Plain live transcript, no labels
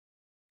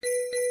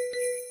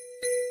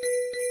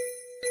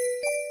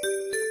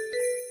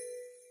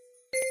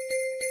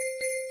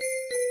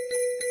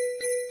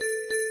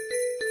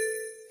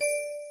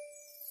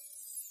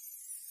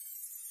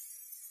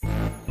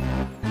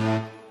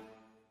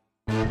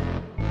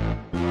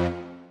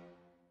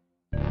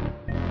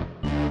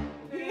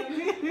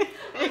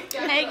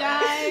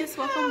guys,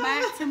 welcome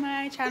back to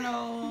my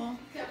channel.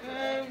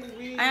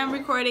 I am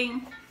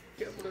recording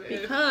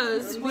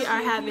because we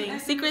are having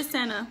Secret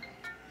Santa.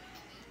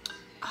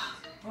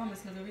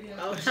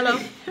 Hello.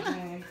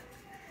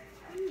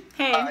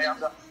 Hey.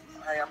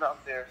 I'm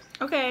downstairs.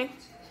 Okay.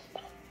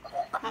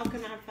 How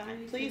can I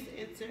find you? Please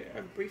enter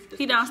a brief description.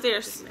 He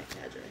downstairs. Of this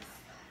address.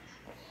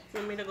 You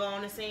want me to go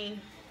on the scene?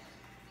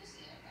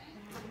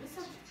 I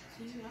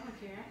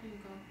don't care. I can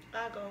go.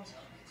 I'll go.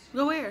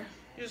 Go where?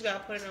 You just gotta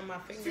put it on my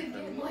finger for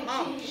me.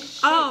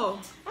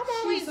 Oh. I'm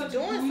always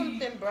doing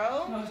something,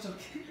 bro.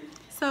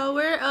 So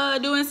we're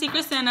doing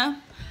Secret Santa,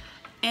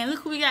 and look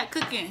who we got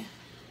cooking.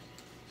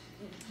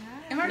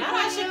 Now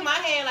I shook my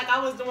hand like I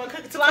was doing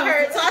cooking till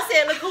I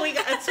said, look who we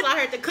got, until I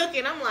heard the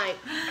cooking. I'm like,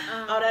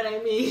 oh, that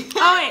ain't me.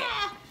 Oh wait.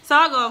 So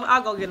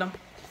I'll go get them.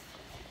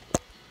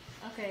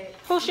 Okay.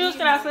 Whose shoes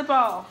can I slip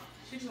off?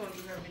 She just want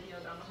to do her video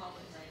down the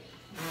hallway,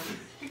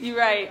 right? You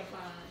right.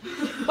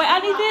 Wait, I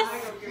need this.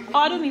 Oh,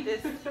 I do need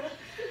this.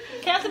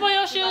 Can I slip on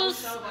your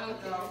shoes?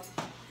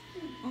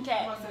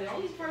 Okay. The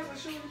only person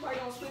shoes probably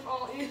don't slip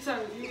all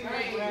inside.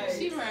 Right.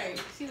 She right.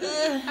 She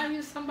like, I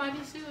use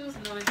somebody's shoes.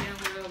 No, they damn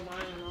well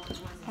mine.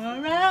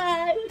 All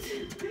right.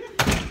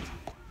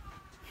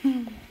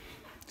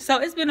 So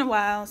it's been a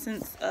while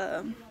since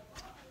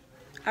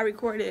I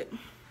recorded.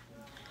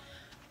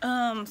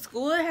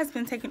 School has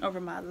been taking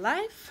over my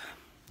life,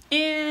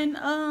 and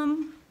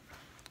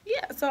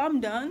yeah, so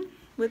I'm done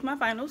with my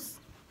finals,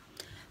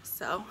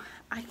 so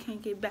I can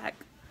get back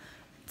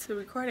to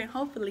recording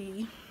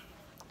hopefully.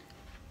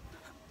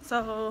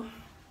 So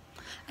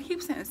I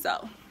keep saying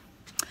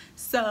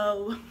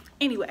so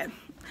anyway,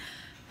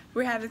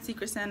 we're having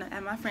Secret Santa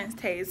at my friend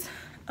Tay's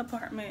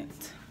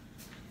apartment,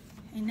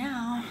 and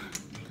now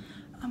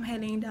I'm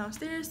heading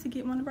downstairs to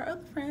get one of our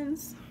other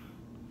friends.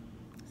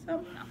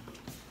 So,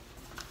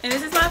 and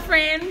this is my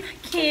friend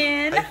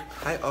Ken.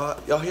 Hi,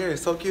 y'all here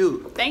is so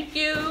cute. Thank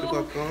you. You're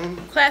welcome.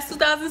 Class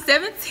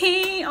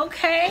 2017,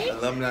 okay.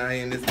 Alumni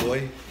and this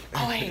boy.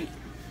 Oh wait,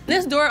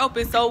 this door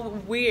opens so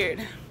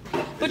weird.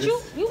 But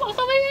you walked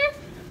over here?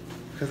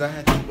 Cause I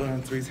had to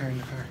return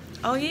the car.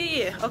 Oh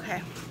yeah,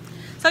 okay.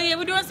 So yeah,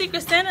 we're doing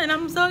Secret Santa, and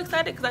I'm so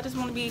excited because I just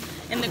want to be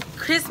in the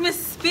Christmas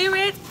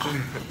spirit.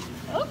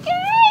 Okay.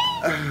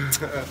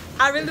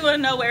 I really want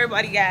to know what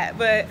everybody got,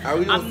 but Are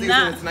we doing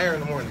Secret tonight or in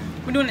the morning?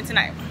 We're doing it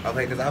tonight.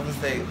 Okay, cause I was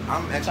gonna say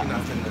I'm actually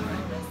not spending the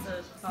night.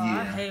 Oh,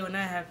 I hate when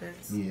that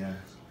happens. Yeah,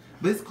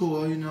 but it's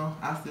cool, you know.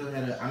 I still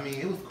had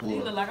it was cool.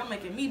 You look like I'm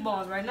making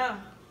meatballs right now.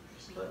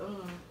 But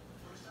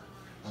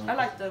I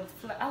like to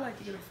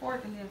get a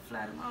fork and then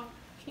flat them out.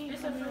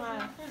 It's up to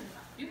mine.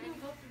 You can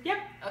go. Yep.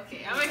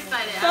 Okay, I'm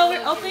excited. So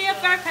we're opening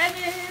up our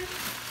presents.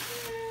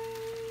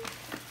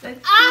 Oh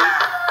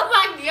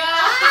my god!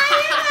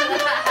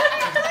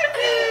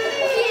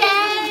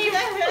 Yay!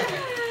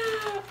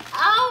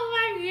 Oh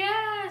my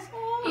gosh!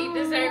 Eat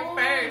dessert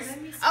first.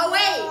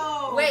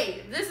 Oh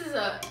wait.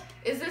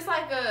 Is this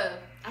like a?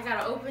 I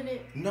gotta open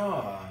it.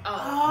 No.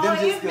 Oh,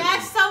 You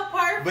match so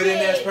perfect. But it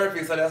matched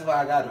perfect, so that's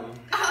why I got them.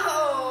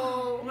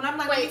 Oh. When I'm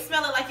like, let me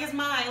smell it like it's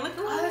mine. Look at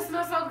Oh, it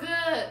smells so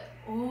good.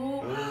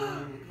 Ooh.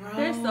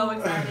 They're so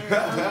excited. Bro,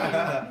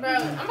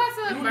 I'm about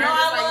to burn I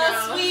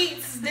love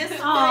sweets. This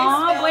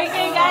Aw, Blake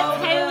got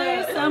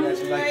Taylor some Yeah,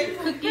 she like it.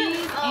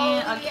 cookies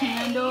and a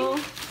candle.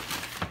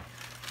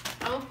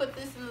 I'm gonna put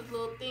this in this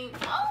little thing.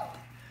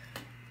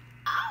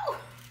 Oh.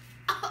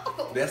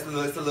 It's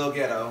a little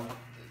ghetto.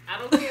 I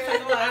don't care.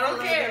 I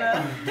don't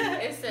care.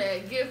 It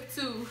said gift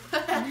two.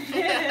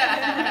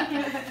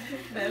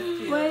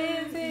 What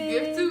is it?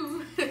 Gift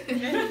two.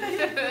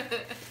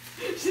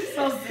 She's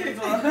so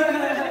simple.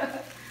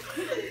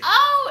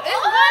 Oh,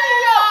 it's money,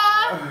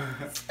 y'all.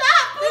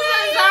 Stop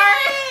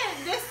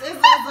playing. This is a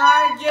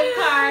Zara gift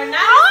card. Not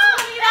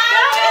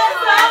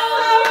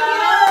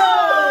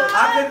I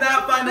could not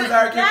find a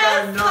Zara gift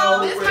card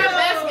nowhere. This is my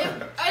best gift.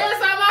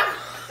 It's on my.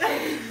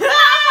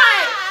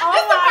 Oh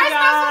This the my person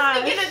I'm supposed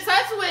to god. get in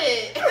touch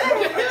with.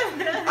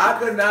 I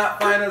could not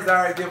find a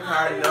Zara gift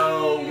card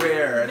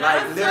nowhere.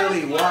 Like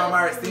literally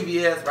Walmart,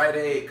 CVS, Rite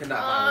Aid, could not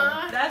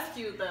find one. That's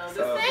cute though.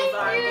 So, Thank you.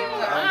 Oh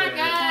my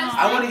gosh.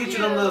 I want to get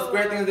you them little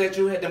square things that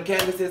you had, them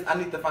canvases. I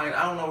need to find.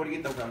 I don't know where to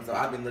get them from, so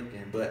I've been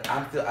looking, but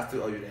I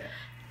still owe you that.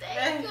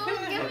 Thank you.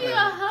 Give me a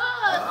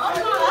hug. Oh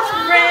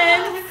my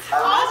Friends.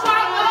 god. Oh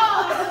my god.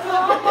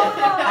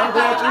 I'm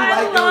glad you like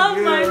I love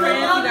your my gift.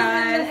 friends,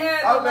 guys.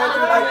 I'm glad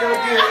you like your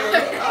gift.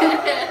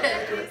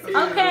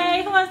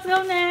 Okay, who wants to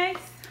go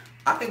next?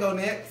 I can go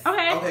next.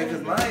 Okay. Okay,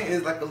 because mine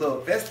is like a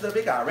little festive.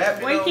 It got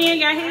wrapped. Boy Ken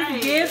got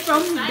his gift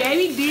from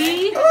Baby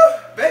D.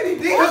 Baby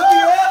D hooked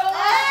me up.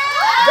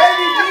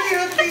 Baby D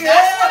hooked me up.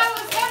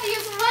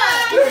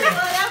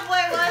 That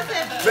boy was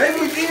heavy.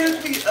 Baby D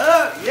hooked me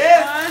up.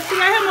 Yes. She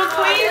got him a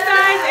queen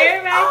size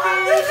air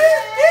mattress.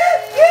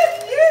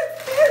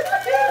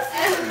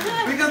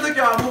 Because look,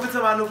 y'all, I'm moving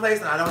to my new place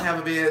and I don't have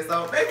a bed,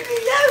 so baby D,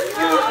 yes.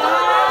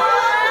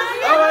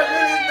 Oh my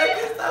goodness, thank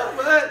you so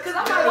much. Cause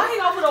I'm like, why he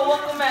gonna put a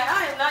welcome mat?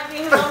 I am not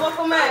getting him a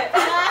welcome mat.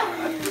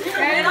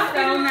 And I'm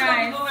so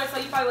nice. so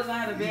you probably was gonna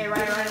have a bed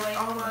right away.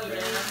 Oh my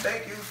goodness,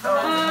 thank you so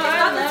I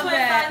much. love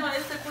that.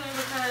 It's the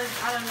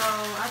I don't know.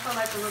 I feel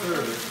like the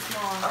little thing is too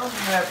small. I'm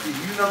happy.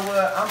 You know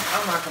what? I'm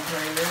not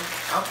complaining.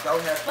 I'm so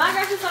happy. Well, I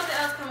got you something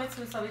else coming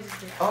too, so we just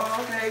did.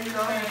 Oh, okay. You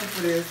know, I'm happy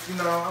for this. You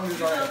know, I'm just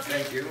gonna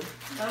thank you.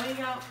 There you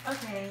go.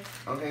 Okay.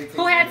 Okay.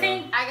 Who had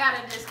Tink? I got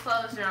a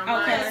disclosure on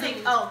Okay.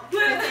 mine. Oh,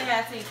 Tink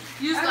had Tink.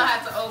 You just gonna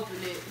have to open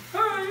it.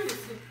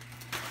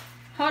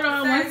 Hold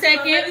on 1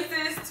 second.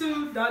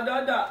 Hold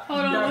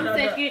Hold on 1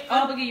 second.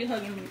 Oh, Boogie, you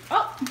hugging me.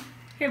 Oh,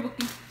 here,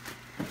 Boogie.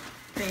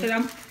 Cause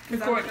I'm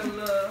recording.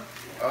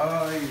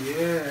 Oh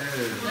yeah.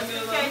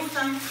 Okay,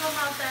 come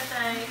out that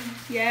thing.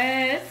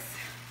 Yes.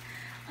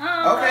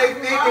 Okay,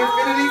 thick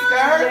infinity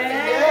skirt.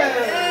 Yes.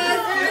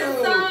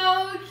 So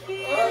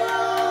cute.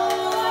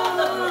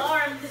 Look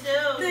warm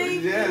too.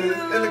 Yes,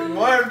 it looks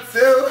warm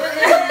too.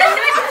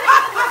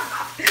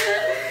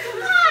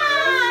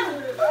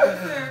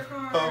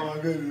 Oh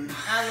my goodness.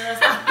 I love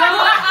it.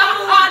 I'm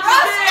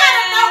watching it.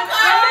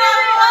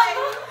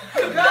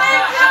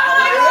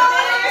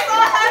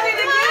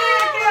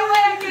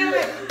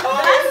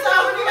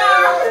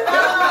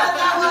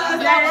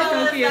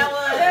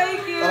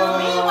 Thank you.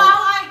 Meanwhile,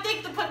 I ain't think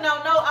to put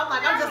no note. I'm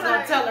like, I'm just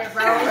gonna tell her,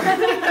 bro.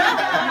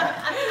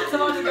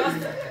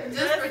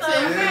 Just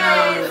pretend.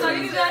 Yeah. So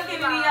you gonna get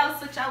me else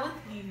switch out with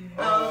you.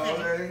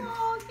 Okay.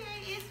 Okay,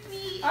 it's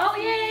me. Oh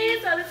yay!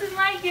 So this is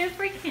my gift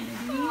for Kennedy.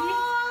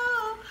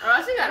 Oh,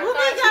 she got a Who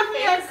card. got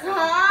me a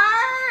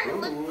card?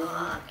 Ooh.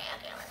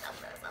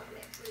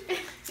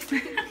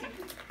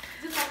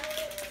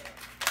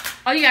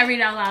 Oh, you gotta read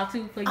it out loud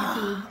too for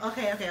YouTube.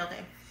 Okay.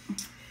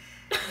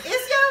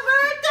 It's your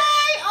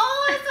birthday.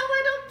 Oh, it's a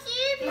little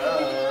kid.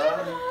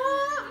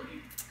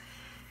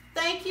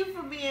 Thank you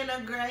for being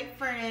a great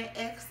friend.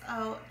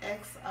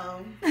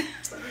 XOXO.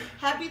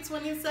 Happy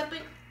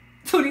 27th.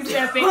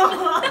 27. It's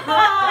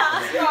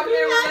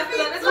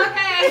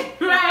okay.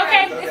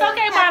 It's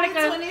okay,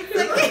 Monica.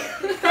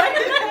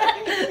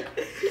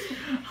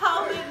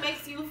 Hope it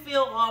makes you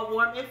feel all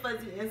warm and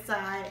fuzzy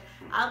inside.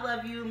 I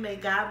love you. May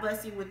God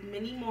bless you with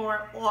many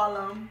more. All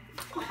of them.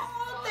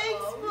 Oh,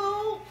 thanks,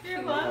 Boo.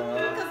 You're welcome.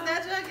 Because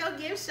that's what your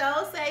gift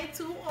show say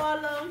to all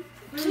of them.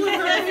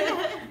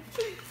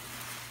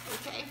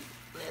 Okay,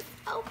 let's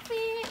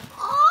open.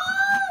 Oh,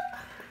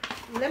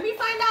 let me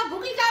find out.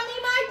 Boogie got me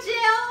my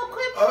gel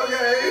equipment.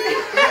 Okay.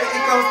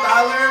 Eco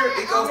styler.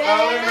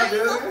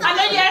 I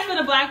know you asked for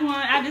the black one.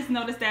 I just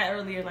noticed that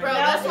earlier. Like, Bro,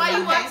 that's why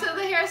you walk to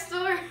the hair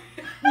store.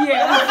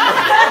 yeah.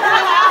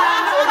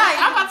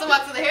 I'm about to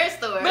walk to the hair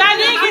store. But I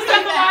did get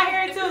stuff in my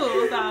hair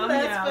too. So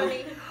That's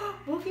funny.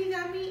 Boogie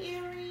got me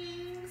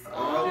earrings.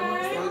 Oh,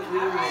 so And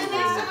cute.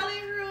 that's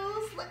Charlotte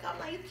Rules. Look, I'm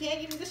like, you can't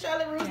give me the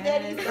Charlotte Rules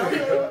daddy. So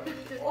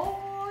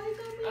oh, you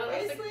got me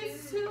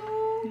bracelets too.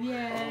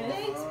 Yes.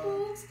 Thanks,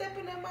 Boo.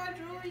 Stepping up my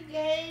jewelry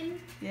game.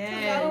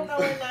 Yes. I don't know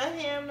what no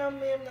ham, no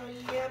mim, no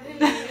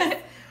yeah.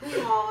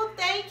 Oh,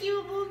 thank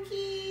you,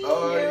 Bookie.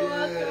 Oh, You're yeah.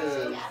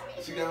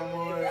 welcome. She got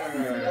more.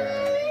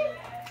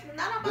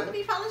 Not I'm about to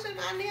be polishing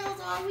my nails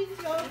all week,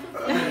 y'all.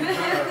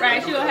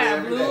 Right, she'll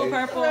have blue,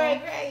 purple.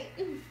 Right.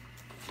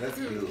 That's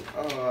cute.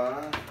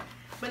 Oh.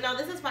 But no,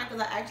 this is fine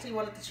because I actually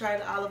wanted to try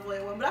the olive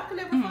oil one, but I could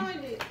never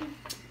find it.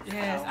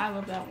 Yes, I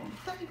love that one.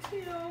 Thank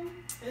you.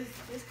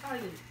 It's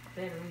probably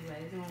better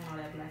anyway. It's not all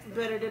that black stuff.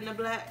 Better than the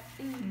black.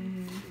 Go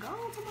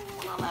on, come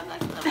on, all that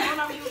black stuff. I'm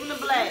not using the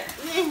black.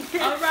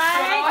 All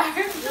right.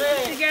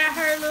 Good. She got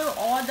her little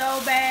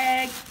Aldo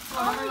bag.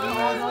 Oh,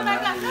 yeah, what I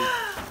got?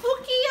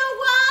 Bookie, your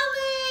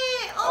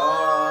wallet.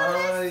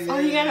 Oh,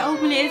 you gotta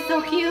open it. It's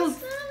so cute.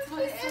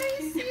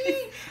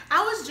 I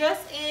was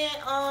just in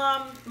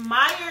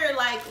Meyer,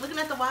 like looking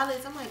at the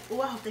wallets. I'm like,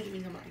 oh, I hope they give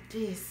me something like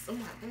this. I'm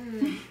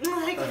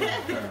like,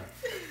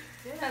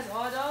 It has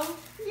Aldo.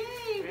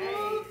 yay,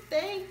 boo.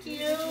 Thank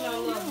you.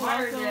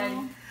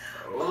 Welcome.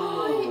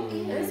 Oh.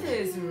 This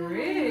is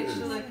rich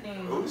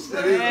looking. Oh,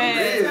 that is Yes.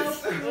 this.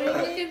 So pretty. Look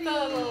at the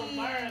little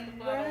bar at the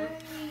bottom. Right.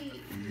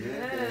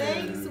 Yeah.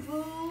 Thanks,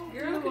 boo.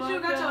 Girl, look at you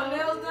got your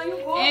nails done. You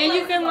go And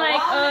you can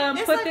like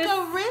It's put like this. a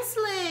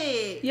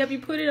wristlet. Yep, you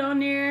put it on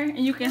there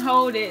and you can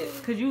hold it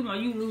because you know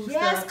you lose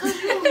Yes, stuff. cause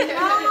you know.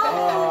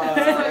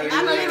 Oh,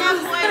 I'm looking at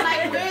boy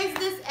like, where is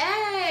this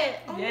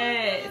at? Oh my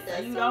Yes, God,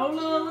 that's you so don't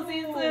cute. lose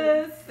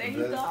sisters. There you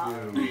That's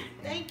go. cute.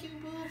 Thank you,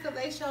 boo, because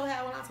they show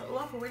how when I was like, oh, I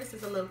can wear this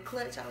as a little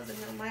clutch. I was in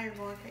the Meyer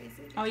going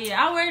crazy. Oh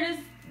yeah, I wear this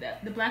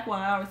the black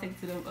one. I always take it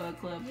to the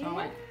club. So I'm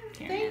like,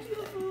 Thank you,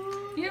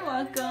 boo. you're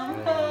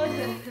welcome.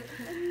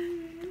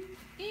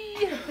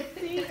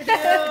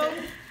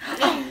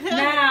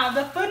 Now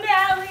the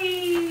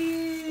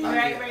finale.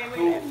 Right.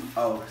 Cool.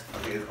 Oh,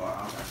 okay. It's all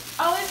right.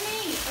 Oh, it's me.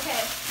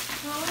 Okay.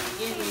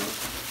 Give me.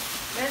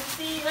 Let's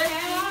see.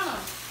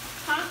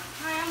 Hi,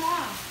 I'm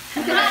on.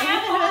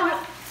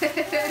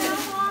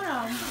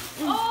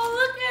 Oh,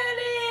 look at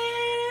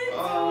it. Oh,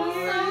 so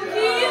yeah.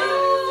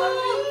 cute.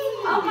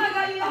 Oh my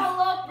God, you all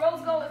love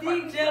rose gold.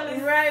 Deep jealous.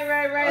 Right.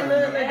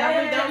 Look,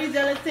 don't be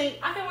jealous. Think.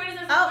 I can wear this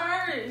as Oh. a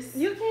purse.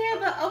 You can,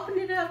 but open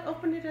it up. Oh.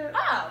 Open the door.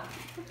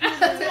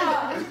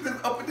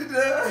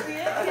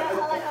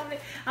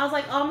 I was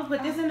like, oh, I'm gonna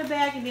put this in the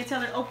bag and then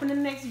tell her open the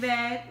next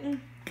bag.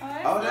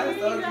 Oh, that's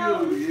so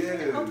cute.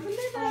 Yeah. Open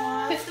it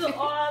up. To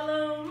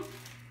Harlem.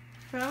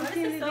 From This is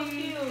Kennedy. so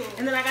cute.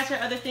 And then I got your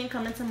other thing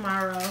coming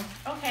tomorrow.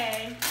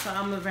 Okay. So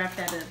I'm gonna wrap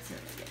that up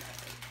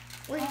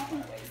too. Wait.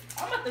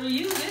 I'm about to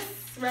use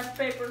this wrap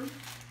paper.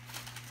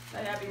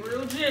 I gotta be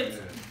real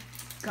gentle.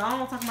 Go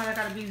on, talking about I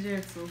gotta be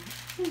gentle.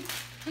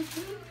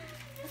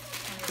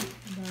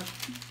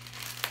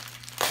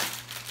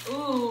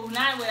 Ooh,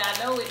 not what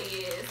I know it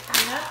is.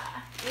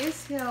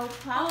 It's your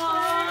popper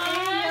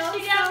Aww,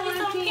 she got me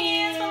some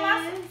pins for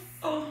my.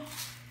 Oh,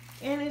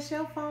 and it's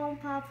your phone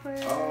popper.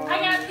 Oh, I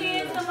got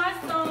pins for my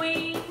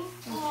sewing.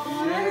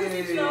 Oh, that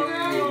is so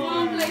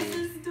girl.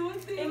 Places doing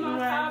things in my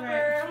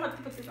popper. I'm about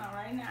to put this on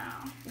right now.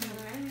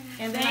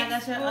 And then I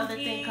got your other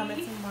thing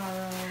coming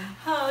tomorrow.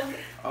 Hug.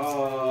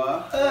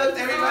 Oh, hugs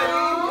everybody.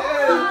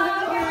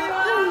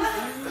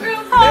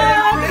 Group Yes.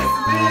 hug.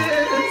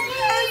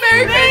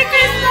 Merry Merry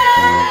Christmas.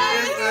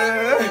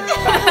 Christmas.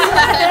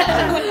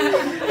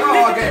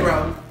 Oh, okay, bro.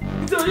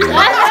 So you